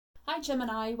Hi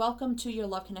Gemini, welcome to your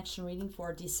love connection reading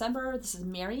for December. This is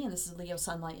Mary and this is Leo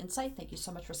Sunlight Insight. Thank you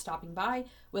so much for stopping by.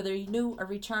 Whether you're new or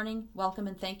returning, welcome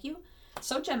and thank you.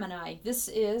 So Gemini, this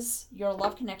is your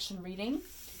love connection reading.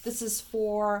 This is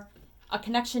for a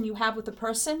connection you have with a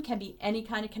person. Can be any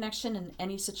kind of connection in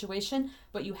any situation,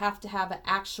 but you have to have an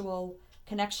actual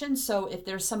connection. So if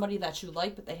there's somebody that you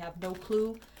like but they have no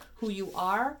clue who you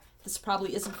are, this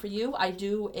probably isn't for you. I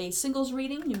do a singles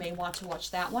reading. You may want to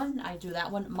watch that one. I do that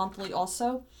one monthly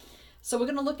also. So we're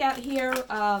going to look at here,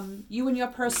 you and your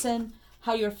person,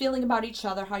 how you're feeling about each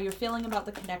other, how you're feeling about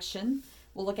the connection.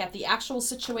 We'll look at the actual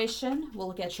situation. We'll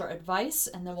look at your advice,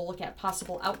 and then we'll look at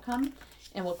possible outcome.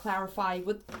 And we'll clarify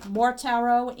with more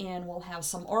tarot, and we'll have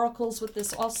some oracles with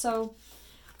this also.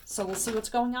 So we'll see what's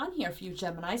going on here for you,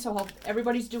 Gemini. So I hope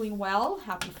everybody's doing well.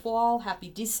 Happy fall.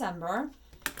 Happy December.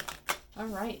 All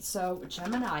right, so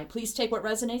Gemini, please take what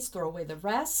resonates, throw away the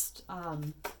rest.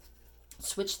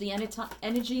 Switch the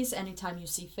energies anytime you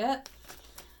see fit.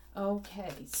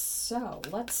 Okay, so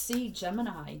let's see,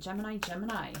 Gemini. Gemini,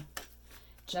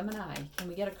 can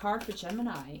we get a card for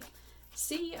Gemini?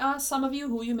 See, some of you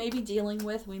who you may be dealing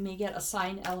with, we may get a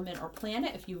sign, element, or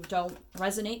planet. If you don't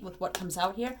resonate with what comes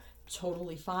out here,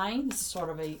 totally fine. This is sort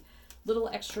of a little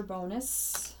extra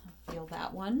bonus. Feel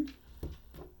that one.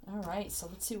 All right, so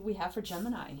let's see what we have for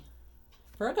Gemini.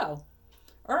 Virgo,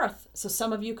 Earth. So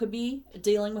some of you could be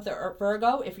dealing with a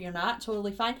Virgo. If you're not,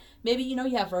 totally fine. Maybe you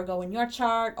have Virgo in your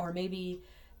chart, or maybe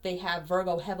they have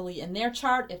Virgo heavily in their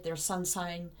chart. If their sun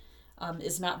sign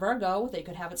is not Virgo, they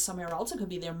could have it somewhere else. It could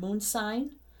be their moon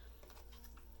sign,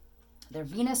 their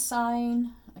Venus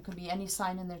sign. It could be any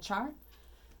sign in their chart.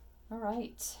 All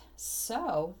right,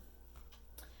 so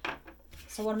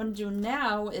what I'm going to do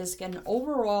now is get an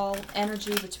overall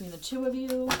energy between the two of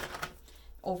you,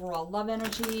 overall love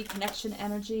energy, connection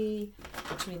energy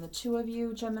between the two of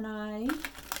you, Gemini.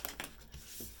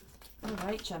 All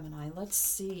right, Gemini, let's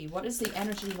see. What is the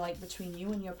energy like between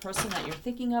you and your person that you're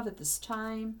thinking of at this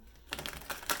time?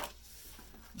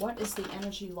 What is the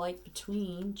energy like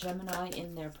between Gemini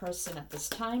and their person at this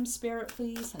time, Spirit,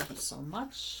 please? Thank you so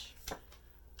much.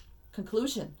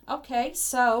 Conclusion. Okay,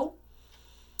 so...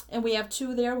 and we have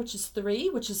 2 there, which is 3,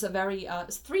 which is a very,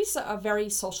 3's a very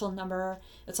social number.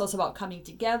 It's also about coming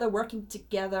together, working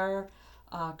together,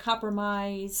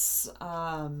 compromise,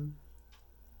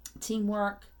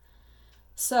 teamwork.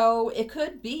 So it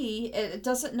could be, it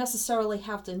doesn't necessarily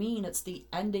have to mean it's the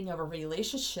ending of a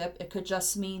relationship. It could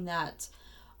just mean that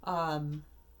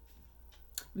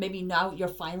maybe now you're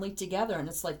finally together and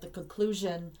it's like the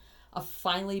conclusion of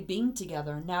finally being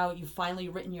together. Now you've finally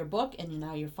written your book and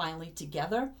now you're finally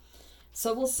together.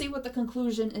 So we'll see what the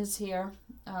conclusion is here.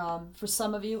 For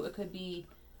some of you, it could be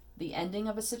the ending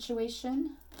of a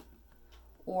situation,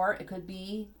 or it could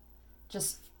be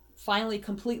just finally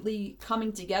completely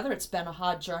coming together. It's been a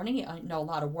hard journey. I know a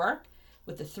lot of work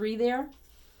with the 3 there.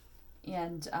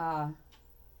 And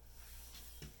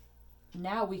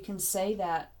now we can say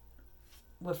that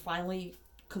we've finally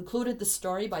concluded the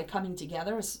story by coming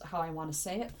together, is how I want to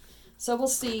say it. So we'll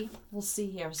see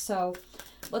here. So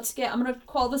let's get, I'm going to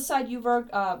call this side you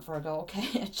Virgo,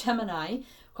 okay, Gemini.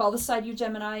 Call this side you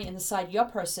Gemini, and this side your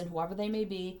person, whoever they may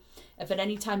be. If at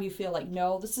any time you feel like,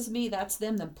 no, this is me, that's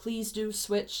them, then please do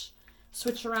switch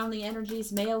around the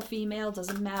energies. Male, female,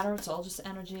 doesn't matter. It's all just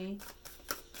energy.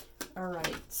 All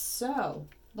right, so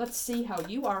let's see how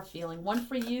you are feeling. One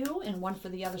for you and one for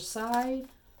the other side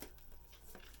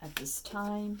at this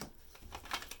time.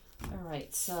 All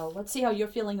right, so let's see how you're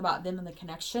feeling about them and the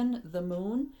connection, the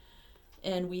moon.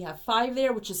 And we have 5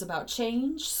 there, which is about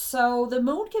change. So the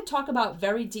moon can talk about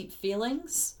very deep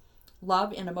feelings,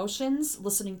 love and emotions,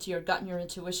 listening to your gut and your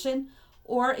intuition.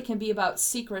 Or it can be about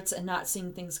secrets and not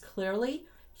seeing things clearly,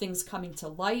 things coming to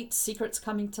light, secrets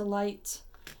coming to light.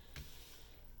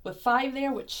 With 5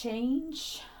 there with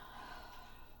change,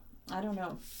 I don't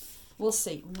know. We'll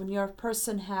see. When your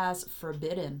person has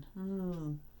forbidden.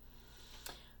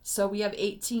 So we have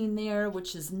 18 there,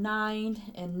 which is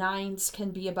 9. And 9s can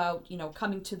be about,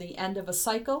 coming to the end of a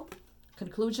cycle,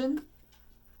 conclusion.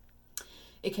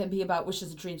 It can be about wishes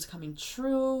and dreams coming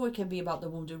true. It can be about the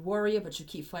wounded warrior, but you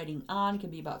keep fighting on. It can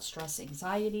be about stress,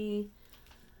 anxiety.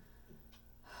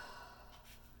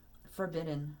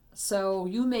 Forbidden. So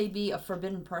you may be a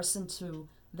forbidden person to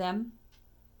them.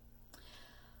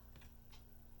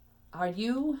 Are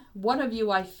you, one of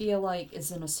you I feel like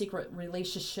is in a secret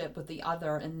relationship with the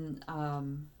other, and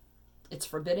it's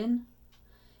forbidden.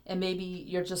 And maybe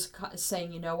you're just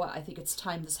saying, you know what, I think it's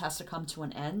time this has to come to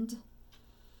an end.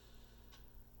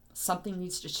 Something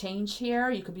needs to change here.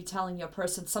 You could be telling your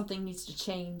person something needs to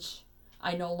change.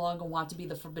 I no longer want to be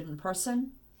the forbidden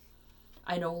person.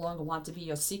 I no longer want to be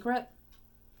your secret.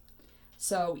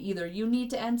 So either you need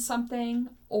to end something,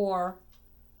 or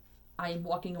I'm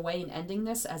walking away and ending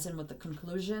this, as in with the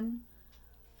conclusion.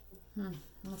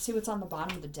 Let's see what's on the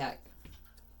bottom of the deck.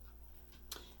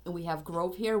 And we have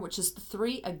Grove here, which is the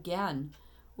 3 again,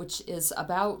 which is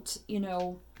about, you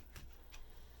know,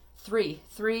 3.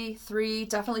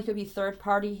 Definitely could be third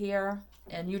party here.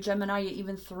 And you, Gemini, you're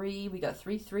even 3. We got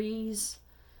 3 3s.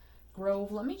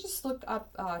 Grove. Let me just look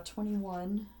up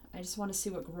 21. I just want to see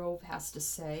what Grove has to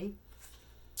say.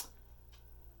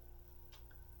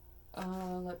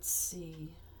 Let's see.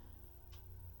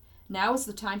 Now is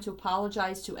the time to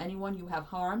apologize to anyone you have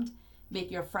harmed.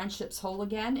 Make your friendships whole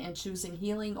again, and choosing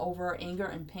healing over anger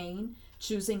and pain.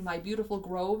 Choosing my beautiful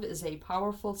Grove is a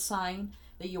powerful sign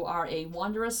that you are a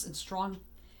wondrous and strong.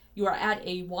 You are at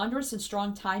a wondrous and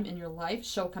strong time in your life.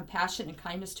 Show compassion and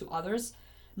kindness to others.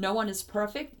 No one is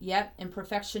perfect, yet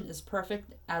imperfection is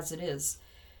perfect as it is.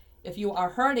 If you are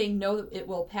hurting, know that it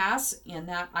will pass, and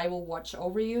that I will watch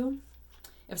over you.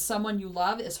 If someone you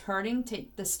love is hurting,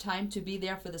 take this time to be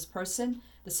there for this person.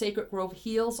 The sacred grove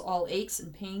heals all aches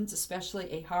and pains,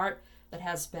 especially a heart that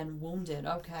has been wounded.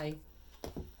 Okay.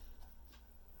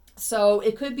 So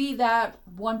it could be that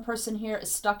one person here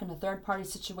is stuck in a third-party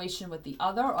situation with the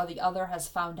other, or the other has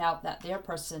found out that their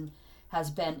person has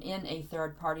been in a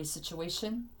third-party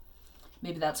situation.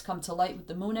 Maybe that's come to light with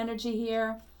the moon energy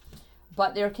here.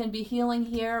 But there can be healing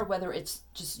here, whether it's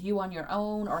just you on your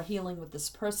own or healing with this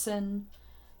person.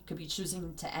 You could be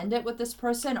choosing to end it with this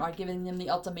person, or giving them the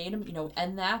ultimatum, you know,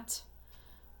 end that,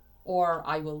 or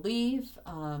I will leave,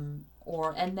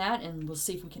 or end that, and we'll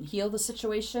see if we can heal the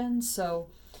situation. So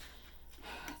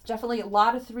definitely a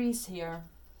lot of 3s here.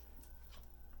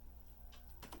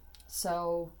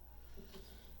 So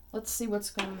let's see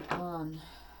what's going on.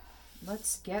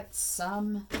 Let's get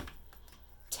some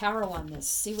tarot on this.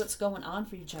 See what's going on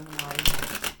for you, Gemini.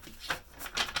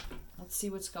 Let's see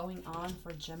what's going on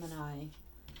for Gemini.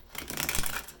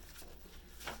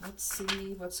 Let's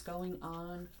see what's going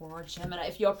on for Gemini.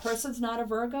 If your person's not a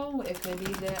Virgo, it could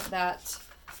be that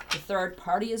the third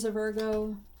party is a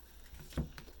Virgo.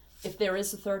 If there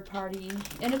is a third party.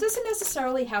 And it doesn't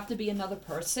necessarily have to be another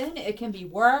person. It can be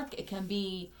work. It can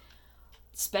be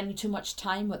spending too much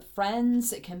time with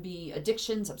friends. It can be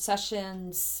addictions,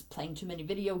 obsessions, playing too many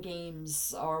video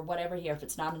games, or whatever here if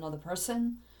it's not another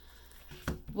person.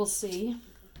 We'll see.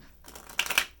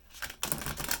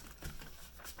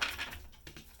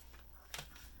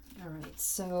 All right,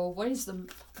 so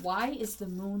why is the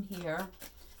moon here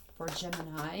for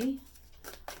Gemini?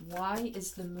 Why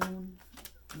is the moon...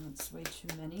 That's way too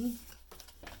many.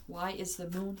 Why is the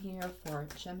moon here for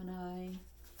Gemini?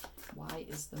 Why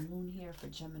is the moon here for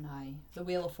Gemini? The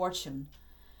Wheel of Fortune.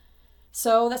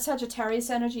 So that's Sagittarius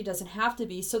energy. Doesn't have to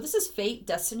be. So this is fate,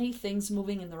 destiny, things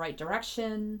moving in the right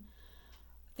direction.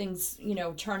 Things, you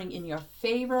know, turning in your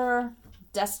favor.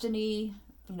 Destiny.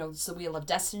 You know, it's the Wheel of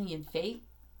Destiny and fate.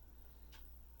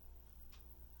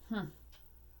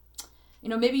 You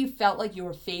know, maybe you felt like you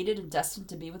were fated and destined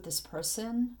to be with this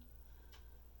person.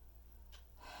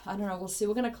 I don't know. We'll see.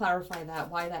 We're going to clarify that,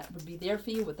 why that would be there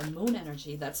for you with the moon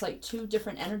energy. That's like 2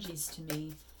 different energies to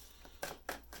me.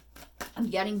 I'm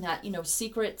getting that, you know,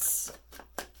 secrets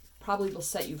probably will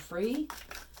set you free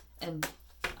and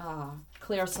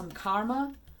clear some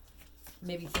karma.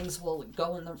 Maybe things will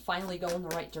finally go in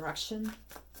the right direction.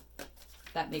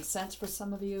 That makes sense for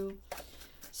some of you.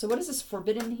 So what is this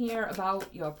forbidden here about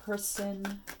your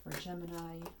person for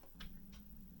Gemini?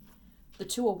 The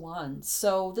 2 of Wands.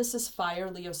 So this is fire,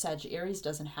 Leo, Sag, Aries.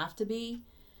 Doesn't have to be.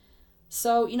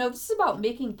 So, you know, this is about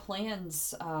making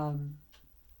plans for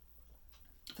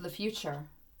the future.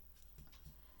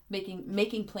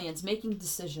 Making plans, making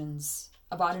decisions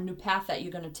about a new path that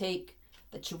you're going to take,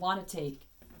 that you want to take.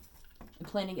 And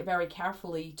planning it very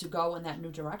carefully to go in that new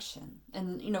direction.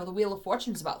 And, you know, the Wheel of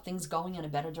Fortune is about things going in a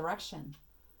better direction.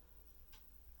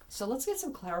 So let's get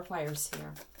some clarifiers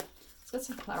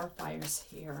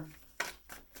here.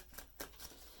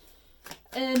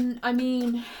 And, I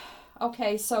mean,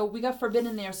 okay, so we got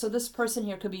forbidden there. So this person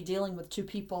here could be dealing with 2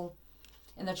 people,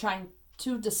 and they're trying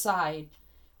to decide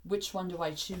which one do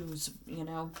I choose, you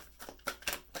know.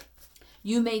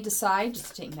 You may decide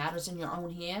just to take matters in your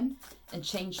own hand and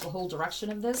change the whole direction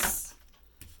of this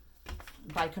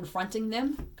by confronting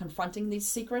these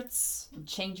secrets, and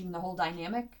changing the whole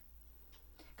dynamic.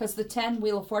 Because the 10,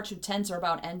 Wheel of Fortune, 10s are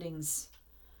about endings.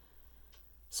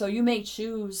 So you may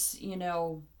choose, you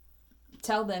know,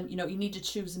 tell them, you know, you need to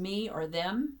choose me or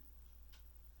them.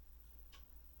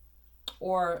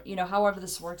 Or, you know, however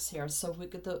this works here. So we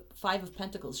get the 5 of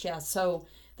Pentacles. Yeah, so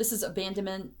this is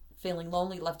abandonment, feeling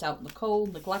lonely, left out in the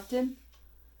cold, neglected.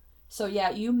 So yeah,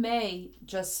 you may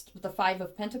just, with the Five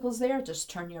of Pentacles there, just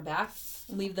turn your back,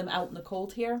 leave them out in the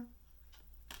cold here,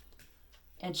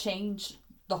 and change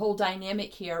the whole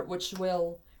dynamic here, which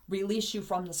will release you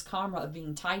from this karma of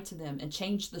being tied to them and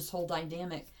change this whole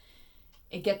dynamic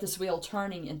and get this wheel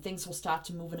turning, and things will start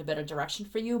to move in a better direction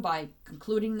for you by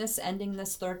concluding this, ending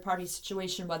this third-party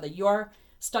situation, whether you're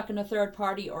stuck in a third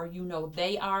party or you know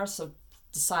they are, so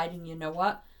deciding, you know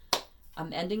what,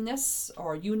 I'm ending this,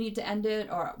 or you need to end it,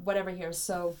 or whatever here.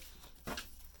 So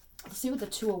let's see what the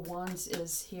Two of Wands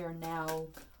is here now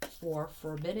for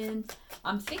forbidden.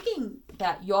 I'm thinking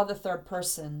that you're the third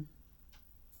person,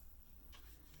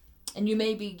 and you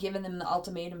may be giving them the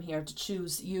ultimatum here to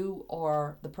choose you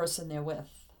or the person they're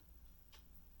with.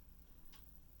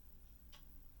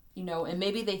 You know, and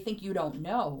maybe they think you don't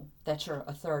know that you're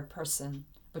a third person,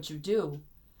 but you do.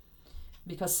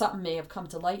 Because something may have come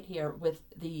to light here with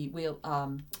the wheel,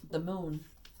 the moon.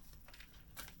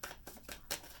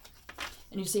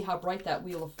 And you see how bright that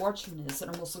Wheel of Fortune is. It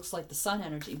almost looks like the sun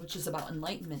energy, which is about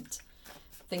enlightenment.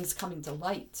 Things coming to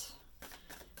light.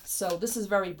 So this is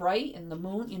very bright, and the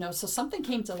moon, you know, so something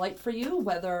came to light for you,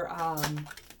 whether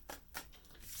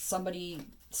somebody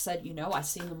said, you know, I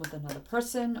seen them with another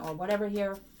person or whatever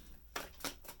here.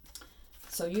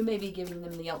 So you may be giving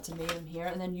them the ultimatum here,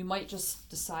 and then you might just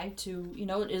decide to, you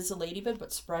know, it is a ladybird,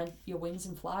 but spread your wings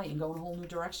and fly and go in a whole new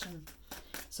direction.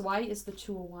 So why is the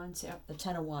Two of Wands here? The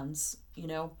Ten of Wands, you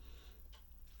know,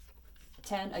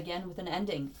 10 again with an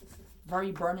ending,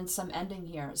 very burdensome ending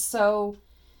here. So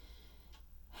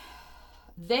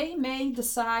they may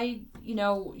decide, you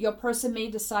know, your person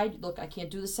may decide, look, I can't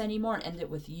do this anymore, and end it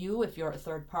with you if you're a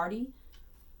third party.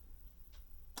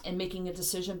 And making a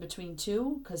decision between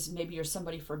two, because maybe you're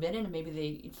somebody forbidden, and maybe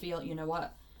they feel, you know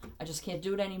what, I just can't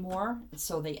do it anymore. And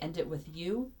so they end it with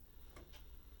you.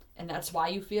 And that's why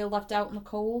you feel left out in the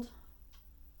cold.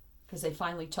 Because they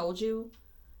finally told you,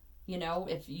 you know,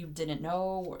 if you didn't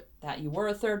know that you were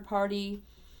a third party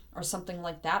or something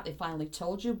like that, they finally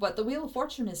told you. But the Wheel of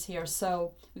Fortune is here,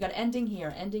 so we got ending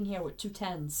here with 2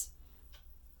 tens.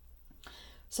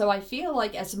 So I feel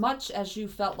like as much as you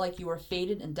felt like you were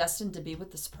fated and destined to be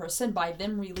with this person, by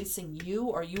them releasing you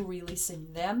or you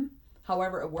releasing them,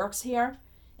 however it works here,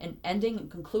 and ending and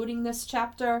concluding this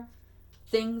chapter,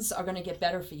 things are going to get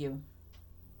better for you.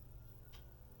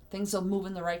 Things will move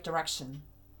in the right direction.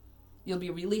 You'll be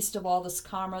released of all this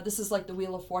karma. This is like the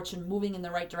Wheel of Fortune, moving in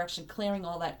the right direction, clearing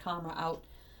all that karma out,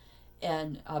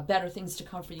 and better things to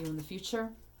come for you in the future.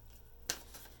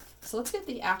 So let's get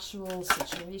the actual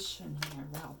situation here.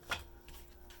 Wow.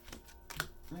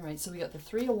 All right, so we got the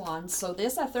Three of Wands. So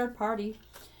there's that third party.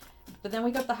 But then we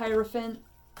got the Hierophant.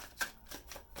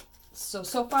 So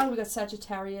far we got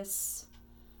Sagittarius.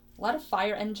 A lot of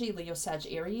fire energy, Leo, Sag,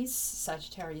 Aries.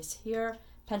 Sagittarius here.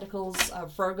 Pentacles,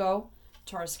 Virgo,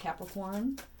 Taurus,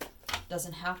 Capricorn.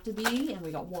 Doesn't have to be. And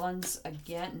we got Wands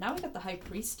again. Now we got the High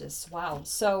Priestess. Wow.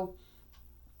 So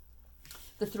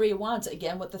the Three of Wands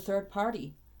again with the third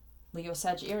party. Leo,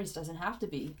 Sag, Aries, doesn't have to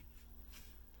be.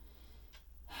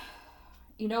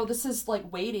 You know, this is like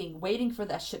waiting for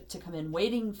that ship to come in,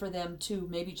 waiting for them to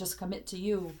maybe just commit to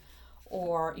you,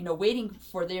 or, you know, waiting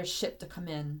for their ship to come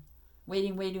in.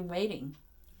 Waiting,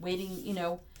 you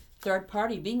know, third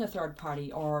party, being a third party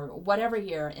or whatever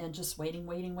here, and just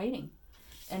waiting.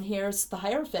 And here's the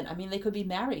Hierophant. I mean, they could be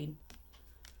married.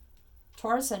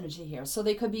 Taurus energy here. So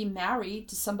they could be married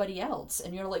to somebody else,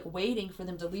 and you're like waiting for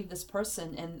them to leave this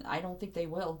person, and I don't think they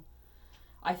will.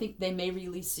 I think they may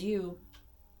release you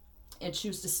and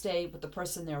choose to stay with the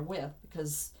person they're with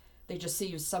because they just see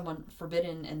you as someone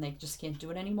forbidden and they just can't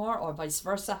do it anymore, or vice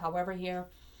versa, however here.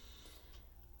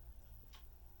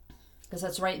 Because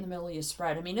that's right in the middle of your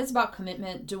spread. I mean, it's about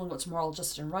commitment, doing what's moral,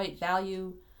 just, and right,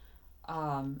 value,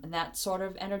 and that sort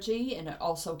of energy. And it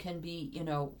also can be, you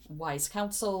know, wise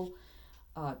counsel,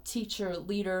 teacher,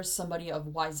 leader, somebody of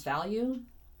wise value,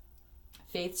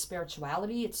 faith,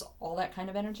 spirituality. It's all that kind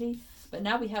of energy. But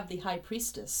now we have the High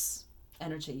Priestess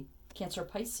energy, Cancer,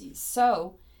 Pisces.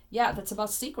 So yeah, that's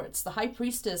about secrets. The High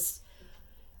Priestess,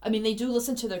 I mean, they do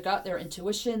listen to their gut, their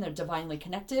intuition. They're divinely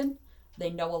connected. They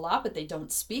know a lot, but they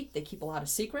don't speak. They keep a lot of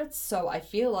secrets. So I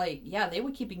feel like, yeah, they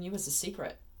were keeping you as a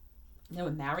secret. They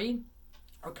were married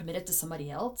or committed to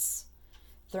somebody else.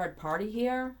 Third party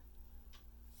here.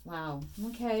 Wow.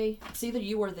 Okay. It's either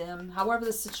you or them. However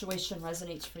the situation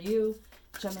resonates for you,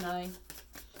 Gemini.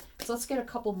 So let's get a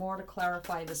couple more to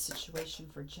clarify the situation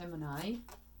for Gemini.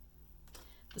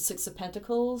 The Six of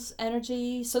Pentacles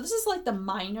energy. So this is like the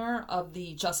minor of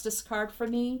the Justice card for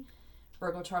me.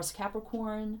 Virgo, Taurus,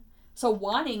 Capricorn. So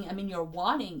you're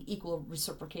wanting equal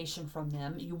reciprocation from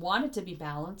them. You want it to be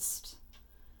balanced.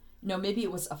 maybe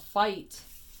it was a fight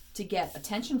to get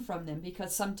attention from them,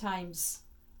 because sometimes,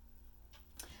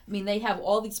 I mean, they have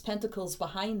all these pentacles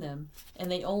behind them and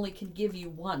they only can give you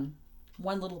one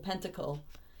little pentacle,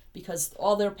 because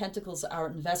all their pentacles are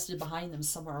invested behind them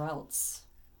somewhere else.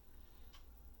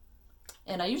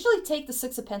 And I usually take the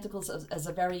Six of Pentacles as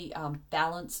a very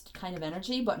balanced kind of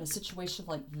energy, but in a situation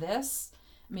like this,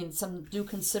 I mean, some do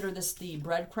consider this the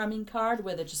breadcrumbing card,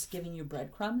 where they're just giving you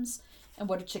breadcrumbs. And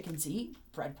what do chickens eat?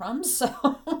 Breadcrumbs.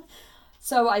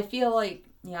 So I feel like,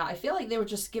 they were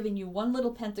just giving you one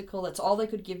little pentacle. That's all they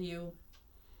could give you.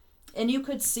 And you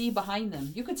could see behind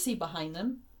them. You could see behind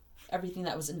them everything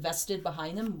that was invested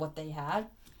behind them, what they had.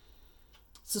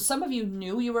 So some of you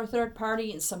knew you were a third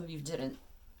party and some of you didn't.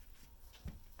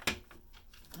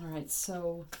 All right,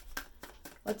 so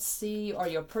let's see, or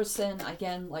your person,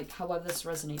 again, like however this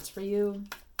resonates for you.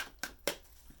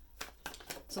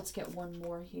 So let's get one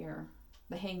more here.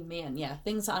 The Hanged Man. Yeah,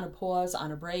 things on a pause,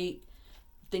 on a break.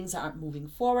 Things aren't moving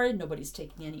forward. Nobody's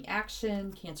taking any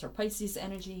action. Cancer, Pisces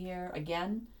energy here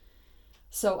again.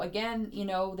 So again,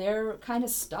 they're kind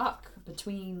of stuck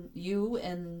between you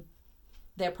and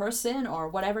their person or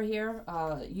whatever here,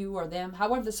 you or them,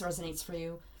 however this resonates for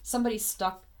you. Somebody's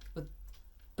stuck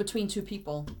between two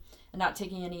people and not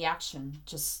taking any action,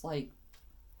 just like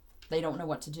they don't know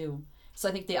what to do. So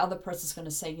I think the other person's going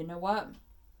to say, you know what,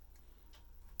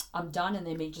 I'm done, and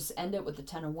they may just end it with the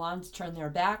Ten of Wands, turn their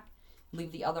back,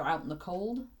 leave the other out in the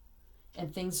cold,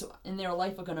 and things in their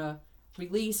life are going to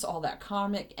release. All that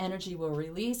karmic energy will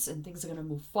release, and things are going to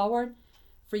move forward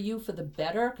for you for the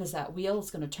better, because that wheel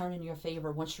is going to turn in your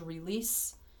favor once you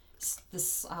release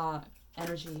this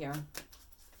energy here.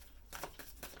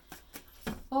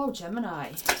 Oh,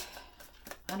 Gemini.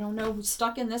 I don't know who's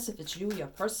stuck in this, if it's you, your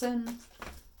person.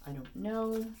 I don't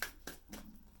know.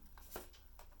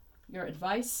 Your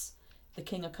advice, the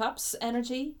King of Cups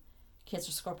energy,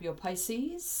 Cancer, Scorpio,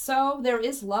 Pisces. So there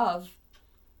is love.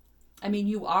 I mean,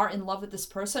 you are in love with this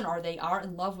person, or they are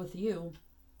in love with you.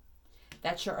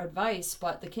 That's your advice.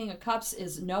 But the King of Cups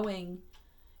is knowing,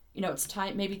 it's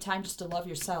time, maybe time just to love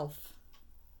yourself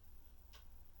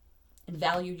and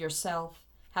value yourself.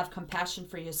 Have compassion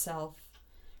for yourself,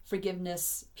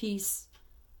 forgiveness, peace,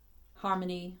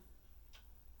 harmony.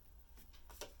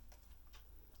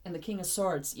 And the King of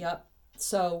Swords, yep.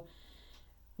 So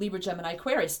Libra, Gemini,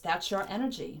 Aquarius, that's your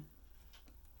energy.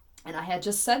 And I had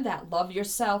just said that, love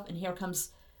yourself. And here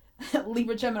comes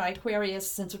Libra, Gemini,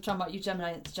 Aquarius. Since we're talking about you,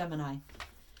 Gemini, it's Gemini.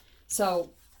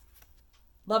 So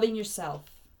loving yourself.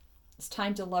 It's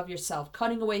time to love yourself.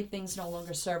 Cutting away things no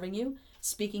longer serving you.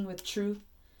 Speaking with truth.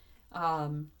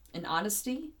 And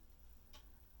honesty,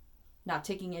 not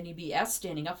taking any BS,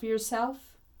 standing up for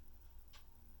yourself,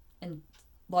 and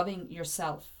loving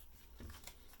yourself.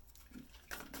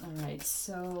 All right,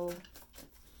 so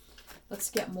let's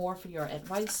get more for your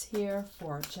advice here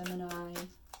for Gemini.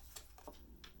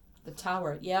 The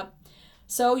Tower, yep.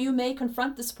 So you may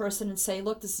confront this person and say,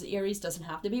 look, this is Aries, doesn't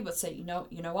have to be, but say, you know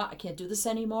what, I can't do this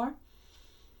anymore.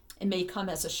 It may come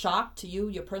as a shock to you,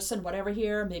 your person, whatever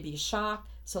here, maybe a shock.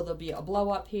 So there'll be a blow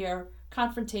up here,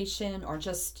 confrontation, or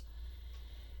just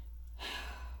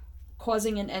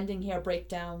causing an ending here,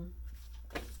 breakdown.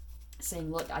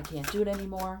 Saying, look, I can't do it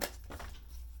anymore.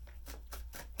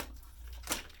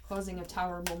 Causing a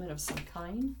Tower moment of some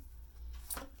kind.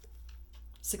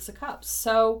 Six of Cups.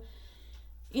 So,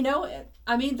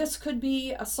 I mean, this could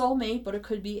be a soulmate, but it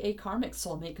could be a karmic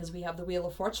soulmate, because we have the Wheel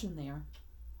of Fortune there.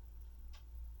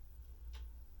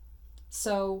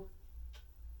 So,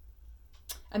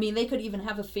 I mean, they could even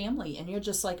have a family, and you're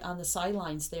just like on the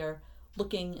sidelines there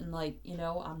looking and like,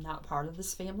 I'm not part of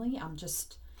this family. I'm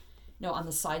just, on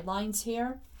the sidelines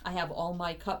here. I have all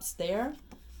my cups there,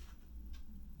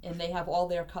 and they have all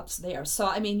their cups there. So,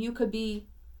 I mean, you could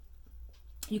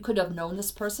have known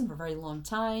this person for a very long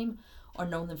time, or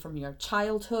known them from your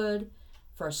childhood,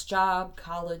 first job,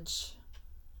 college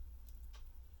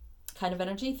kind of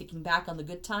energy, thinking back on the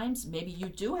good times. Maybe you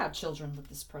do have children with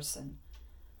this person.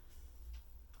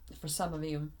 For some of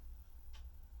you,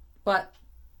 but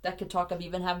that could talk of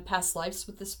even having past lives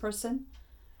with this person.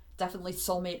 Definitely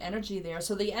soulmate energy there.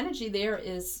 So the energy there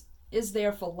is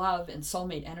there for love and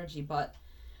soulmate energy, but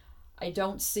I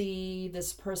don't see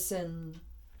this person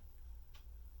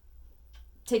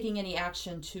taking any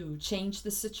action to change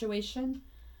the situation.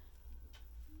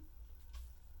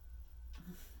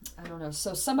 I don't know.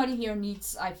 So somebody here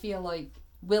needs, I feel like,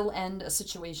 will end a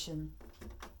situation.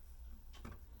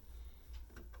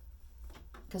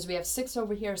 Because we have 6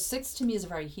 over here. 6 to me is a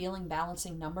very healing,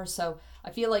 balancing number. So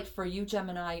I feel like for you,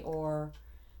 Gemini, or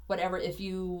whatever, if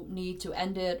you need to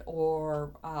end it,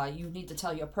 or you need to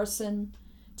tell your person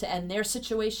to end their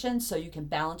situation so you can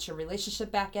balance your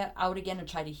relationship back out again and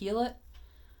try to heal it.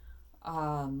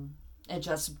 And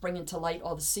just bring into light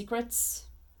all the secrets.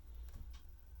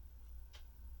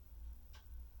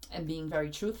 And being very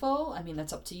truthful. I mean,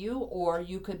 that's up to you. Or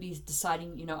you could be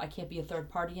deciding, you know, I can't be a third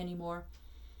party anymore.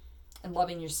 And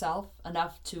loving yourself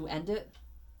enough to end it.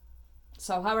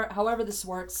 So however this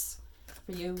works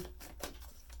for you.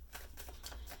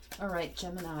 All right,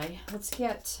 Gemini. Let's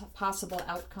get a possible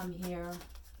outcome here.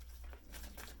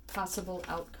 Possible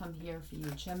outcome here for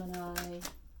you, Gemini.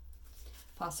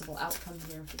 Possible outcome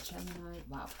here for Gemini.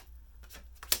 Wow.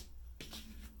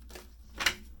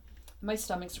 My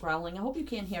stomach's growling. I hope you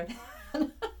can't hear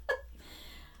that.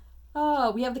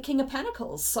 Oh, we have the King of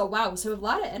Pentacles. So, wow. So, we have a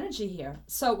lot of energy here.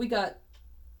 So, we got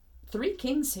 3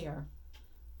 kings here.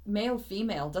 Male,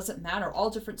 female, doesn't matter. All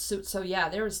different suits. So, yeah,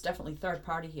 there is definitely third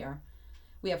party here.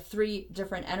 We have 3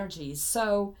 different energies.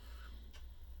 So,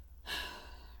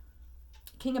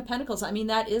 King of Pentacles, I mean,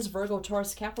 that is Virgo,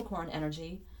 Taurus, Capricorn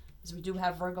energy, because we do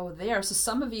have Virgo there. So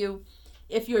some of you,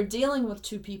 if you're dealing with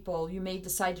 2 people, you may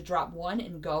decide to drop one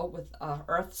and go with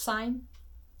Earth sign.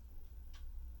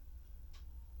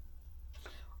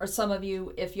 Or some of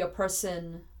you, if your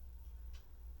person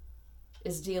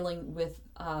is dealing with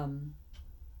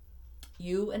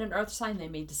you in an Earth sign, they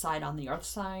may decide on the Earth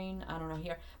sign. I don't know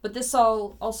here. But this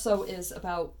all also is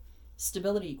about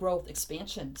stability, growth,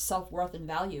 expansion, self-worth, and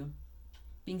value.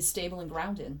 Being stable and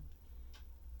grounded.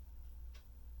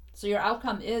 So your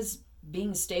outcome is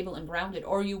being stable and grounded.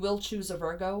 Or you will choose a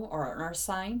Virgo or an Earth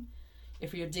sign.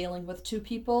 If you're dealing with 2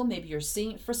 people, maybe you're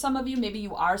seeing, for some of you, maybe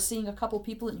you are seeing a couple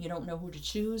people and you don't know who to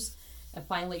choose. And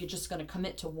finally, you're just going to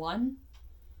commit to one.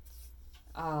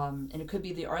 And it could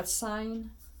be the Earth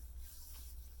sign.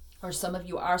 Or some of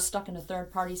you are stuck in a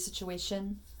third-party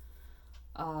situation.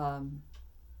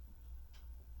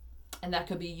 And that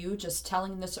could be you just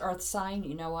telling this Earth sign,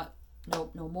 you know what,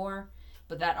 nope, no more.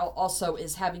 But that also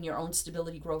is having your own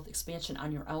stability, growth, expansion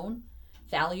on your own.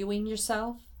 Valuing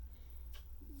yourself.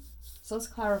 So let's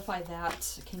clarify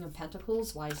that. King of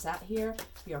Pentacles, why is that here?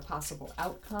 For your possible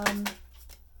outcome.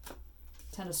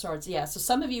 10 of Swords, yeah. So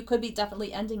some of you could be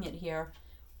definitely ending it here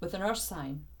with an Earth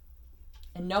sign.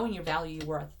 And knowing your value, your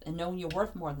worth. And knowing you're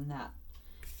worth more than that.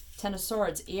 10 of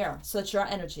Swords, air. So that's your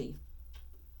energy.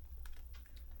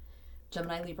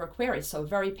 Gemini, Libra, Aquarius. So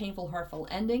very painful, hurtful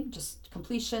ending. Just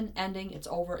completion, ending. It's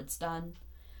over. It's done.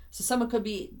 So someone could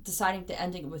be deciding to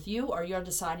end it with you, or you're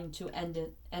deciding to end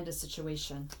a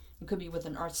situation. It could be with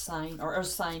an Earth sign, or Earth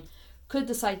sign could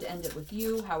decide to end it with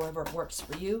you, however it works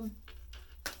for you.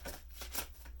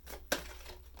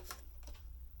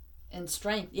 And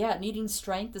strength. Yeah, needing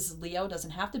strength. This is Leo.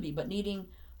 Doesn't have to be, but needing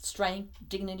strength,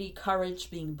 dignity,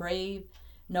 courage, being brave,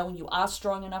 knowing you are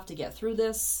strong enough to get through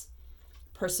this,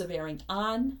 persevering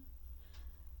on.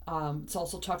 It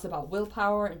also talks about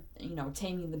willpower and, you know,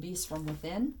 taming the beast from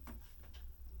within.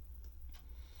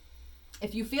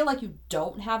 If you feel like you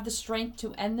don't have the strength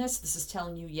to end this, this is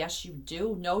telling you, yes, you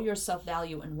do. Know your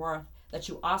self-value and worth, that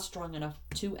you are strong enough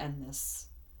to end this.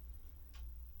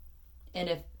 And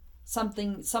if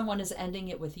someone is ending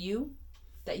it with you,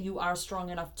 that you are strong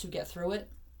enough to get through it,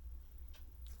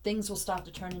 things will start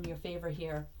to turn in your favor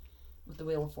here with the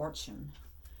Wheel of Fortune.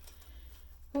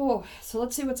 Oh, so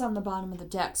let's see what's on the bottom of the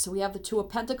deck. So we have the 2 of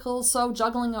Pentacles. So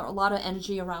juggling a lot of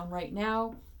energy around right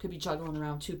now. Could be juggling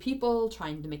around 2 people,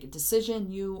 trying to make a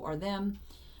decision, you or them,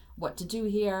 what to do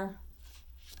here.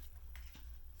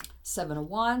 7 of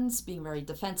Wands, being very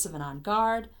defensive and on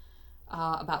guard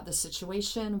about the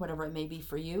situation, whatever it may be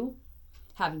for you.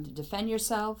 Having to defend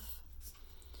yourself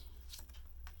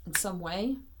in some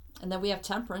way. And then we have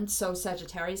Temperance. So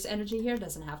Sagittarius energy here,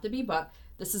 doesn't have to be, but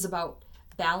this is about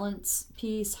balance,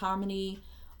 peace, harmony,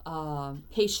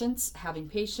 patience, having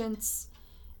patience.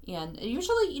 And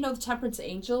usually, you know, the Temperance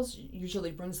angels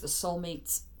usually brings the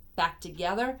soulmates back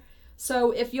together.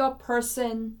 So if your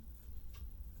person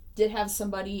did have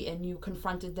somebody and you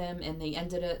confronted them and they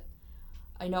ended it,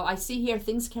 I know I see here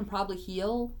things can probably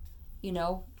heal, you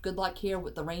know, good luck here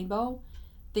with the rainbow.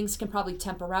 Things can probably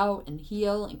temper out and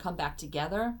heal and come back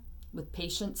together with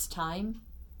patience, time,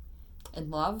 and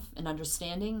love and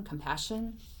understanding, and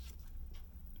compassion,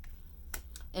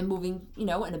 and moving, you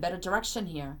know, in a better direction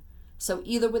here. So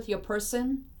either with your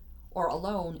person or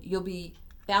alone, you'll be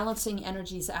balancing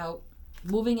energies out,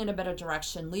 moving in a better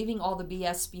direction, leaving all the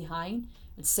BS behind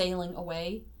and sailing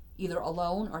away, either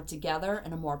alone or together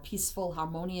in a more peaceful,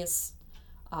 harmonious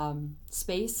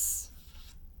space.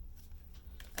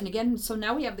 And again, so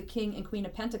now we have the King and Queen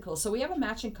of Pentacles. So we have a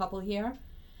matching couple here.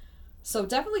 So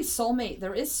definitely soulmate.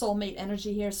 There is soulmate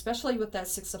energy here, especially with that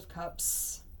 6 of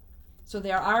Cups. So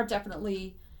there are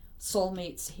definitely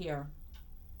soulmates here.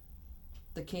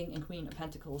 The King and Queen of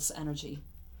Pentacles energy.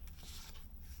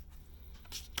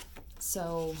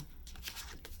 So,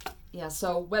 yeah,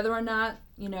 so whether or not,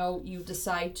 you know, you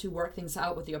decide to work things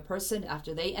out with your person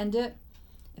after they end it,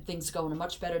 and things go in a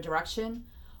much better direction,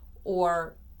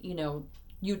 or, you know,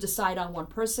 you decide on one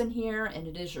person here and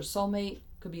it is your soulmate,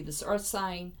 could be this earth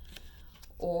sign,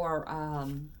 or, I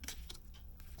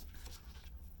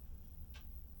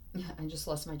just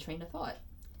lost my train of thought.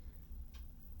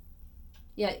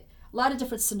 Yeah, a lot of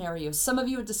different scenarios. Some of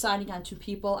you are deciding on two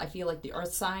people. I feel like the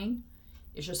earth sign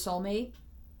is your soulmate.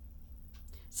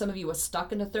 Some of you are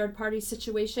stuck in a third-party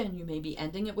situation and you may be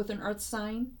ending it with an earth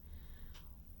sign.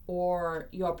 Or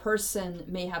your person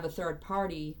may have a third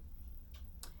party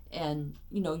and,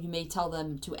 you know, you may tell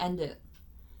them to end it.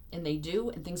 And they do,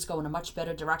 and things go in a much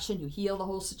better direction. You heal the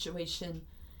whole situation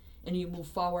and you move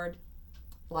forward.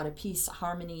 A lot of peace,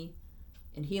 harmony,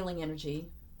 and healing energy.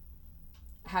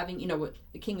 Having, you know, with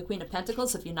the King and Queen of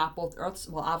Pentacles, if you're not both earths,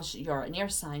 well, obviously you're an air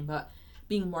sign, but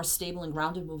being more stable and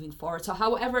grounded moving forward. So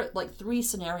however, like 3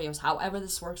 scenarios, however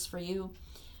this works for you,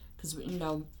 because, you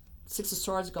know, 6 of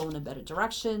Swords go in a better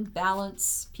direction,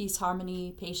 balance, peace,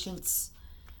 harmony, patience,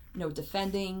 you know,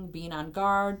 defending, being on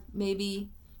guard, maybe,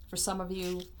 for some of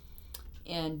you,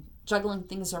 and juggling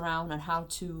things around on how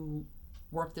to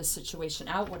work this situation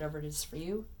out, whatever it is for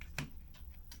you.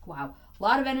 Wow. A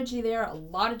lot of energy there, a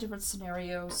lot of different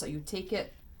scenarios, so you take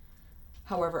it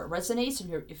however it resonates.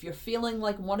 And if you're feeling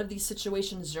like one of these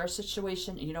situations is your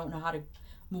situation and you don't know how to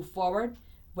move forward,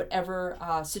 whatever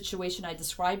situation I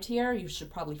described here, you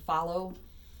should probably follow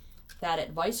that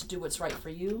advice, do what's right for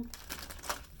you.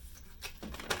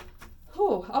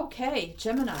 Whew, okay,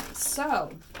 Gemini.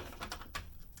 So,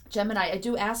 Gemini, I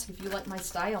do ask if you like my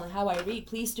style and how I read.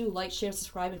 Please do like, share,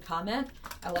 subscribe, and comment.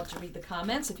 I love to read the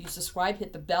comments. If you subscribe,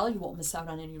 hit the bell. You won't miss out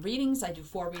on any readings. I do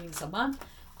 4 readings a month.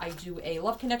 I do a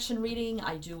love connection reading.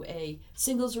 I do a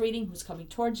singles reading, who's coming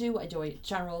towards you. I do a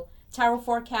general tarot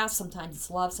forecast. Sometimes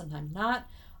it's love, sometimes not.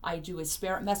 I do a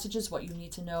spirit messages, what you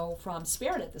need to know from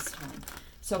spirit at this time.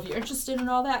 So if you're interested in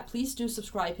all that, please do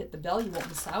subscribe, hit the bell. You won't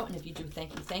miss out. And if you do,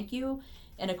 thank you, thank you.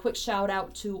 And a quick shout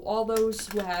out to all those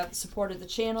who have supported the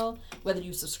channel, whether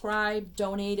you subscribed,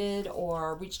 donated,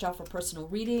 or reached out for personal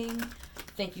reading.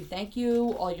 Thank you, thank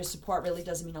you. All your support really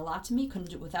does mean a lot to me. Couldn't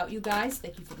do it without you guys.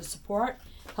 Thank you for the support,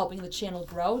 helping the channel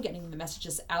grow, getting the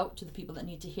messages out to the people that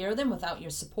need to hear them. Without your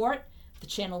support, the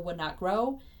channel would not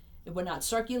grow. It would not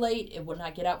circulate. It would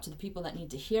not get out to the people that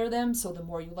need to hear them. So the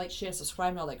more you like, share,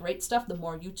 subscribe, and all that great stuff, the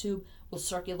more YouTube will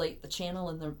circulate the channel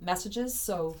and the messages.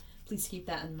 So please keep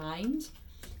that in mind.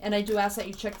 And I do ask that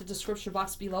you check the description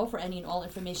box below for any and all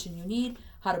information you need,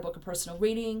 how to book a personal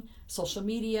reading, social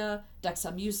media, decks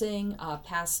I'm using,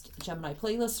 past Gemini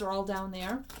playlists are all down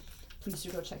there. Please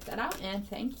do go check that out, and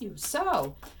thank you.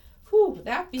 So,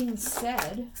 that being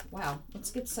said, wow, let's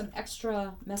get some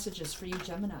extra messages for you,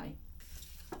 Gemini.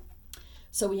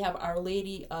 So we have Our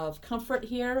Lady of Comfort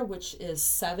here, which is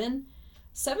 7.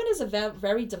 7 is a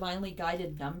very divinely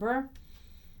guided number.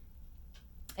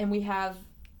 And we have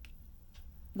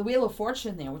the Wheel of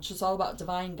Fortune there, which is all about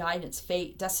divine guidance,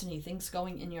 fate, destiny, things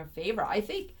going in your favor. I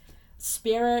think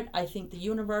spirit, I think the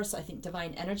universe, I think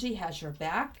divine energy has your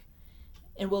back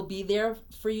and will be there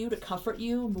for you to comfort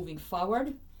you moving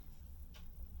forward.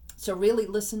 So really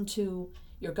listen to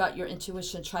your gut, your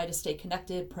intuition, try to stay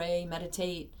connected, pray,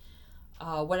 meditate,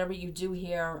 whatever you do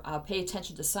here, pay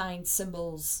attention to signs,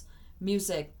 symbols,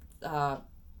 music,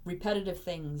 repetitive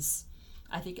things,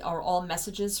 I think are all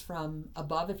messages from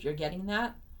above if you're getting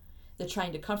that. They're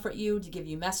trying to comfort you, to give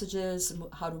you messages,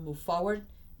 how to move forward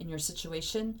in your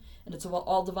situation. And it's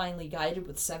all divinely guided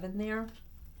with 7 there.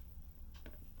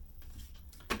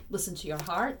 Listen to your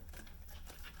heart.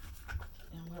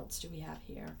 And what else do we have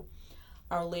here?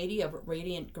 Our Lady of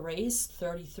Radiant Grace,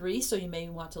 33. So you may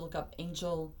want to look up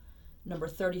angel number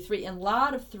 33. And a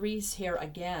lot of 3s here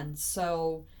again.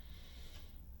 So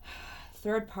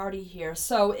third party here.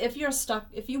 So if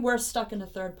you were stuck in a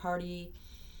third party,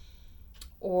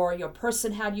 or your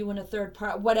person had you in a third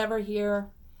party, whatever here,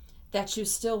 that you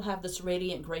still have this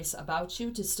radiant grace about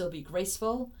you, to still be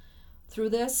graceful through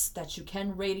this, that you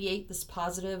can radiate this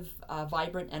positive,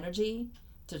 vibrant energy,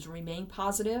 to remain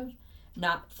positive,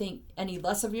 not think any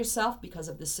less of yourself because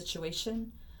of this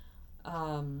situation.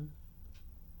 So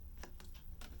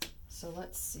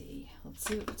let's see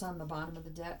what's on the bottom of the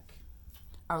deck.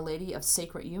 Our Lady of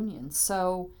Sacred Union.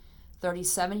 So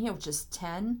 37 here, which is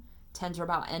 10. 10s are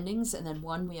about endings, and then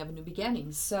 1, we have a new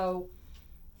beginning. So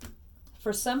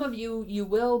for some of you, you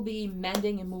will be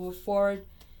mending and moving forward.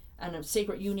 And a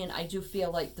sacred union, I do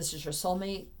feel like this is your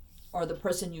soulmate. or the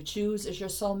person you choose is your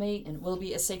soulmate and it will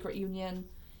be a sacred union.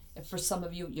 If for some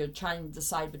of you, you're trying to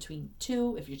decide between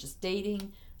two, if you're just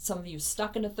dating, some of you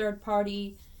stuck in a third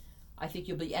party, I think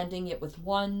you'll be ending it with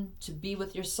one to be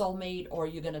with your soulmate, or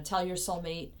you're going to tell your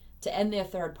soulmate to end their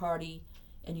third party,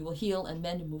 and you will heal and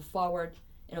mend and move forward,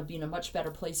 and it'll be in a much better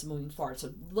place moving forward. So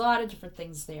a lot of different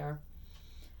things there.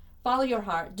 Follow your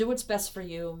heart. Do what's best for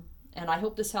you. And I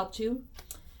hope this helped you.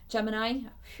 Gemini,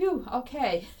 phew,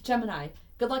 okay. Gemini,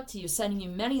 good luck to you. Sending you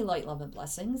many light, love, and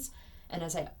blessings. And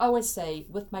as I always say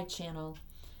with my channel,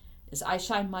 is I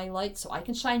shine my light so I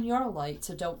can shine your light.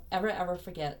 So don't ever, ever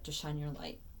forget to shine your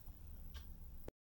light.